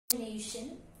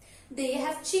Nation, they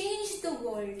have changed the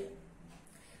world.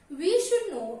 We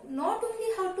should know not only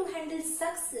how to handle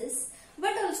success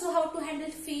but also how to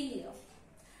handle failure.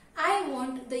 I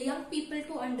want the young people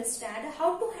to understand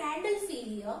how to handle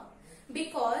failure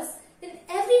because in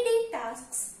everyday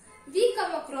tasks we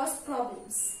come across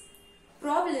problems.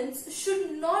 Problems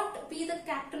should not be the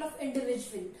captain of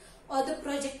individual or the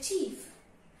project chief.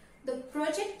 The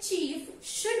project chief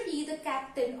should be the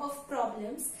captain of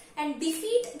problems and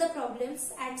defeat the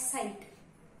problems at sight.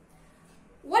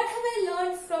 What have I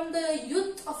learned from the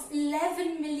youth of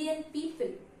 11 million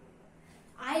people?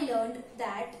 I learned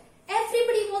that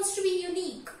everybody wants to be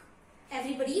unique.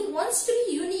 Everybody wants to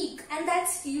be unique, and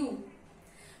that's you.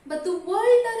 But the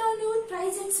world around you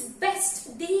tries its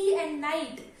best day and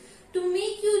night to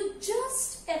make you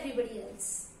just everybody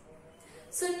else.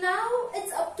 So now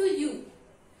it's up to you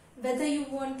whether you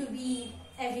want to be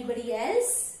everybody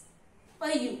else or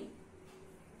you.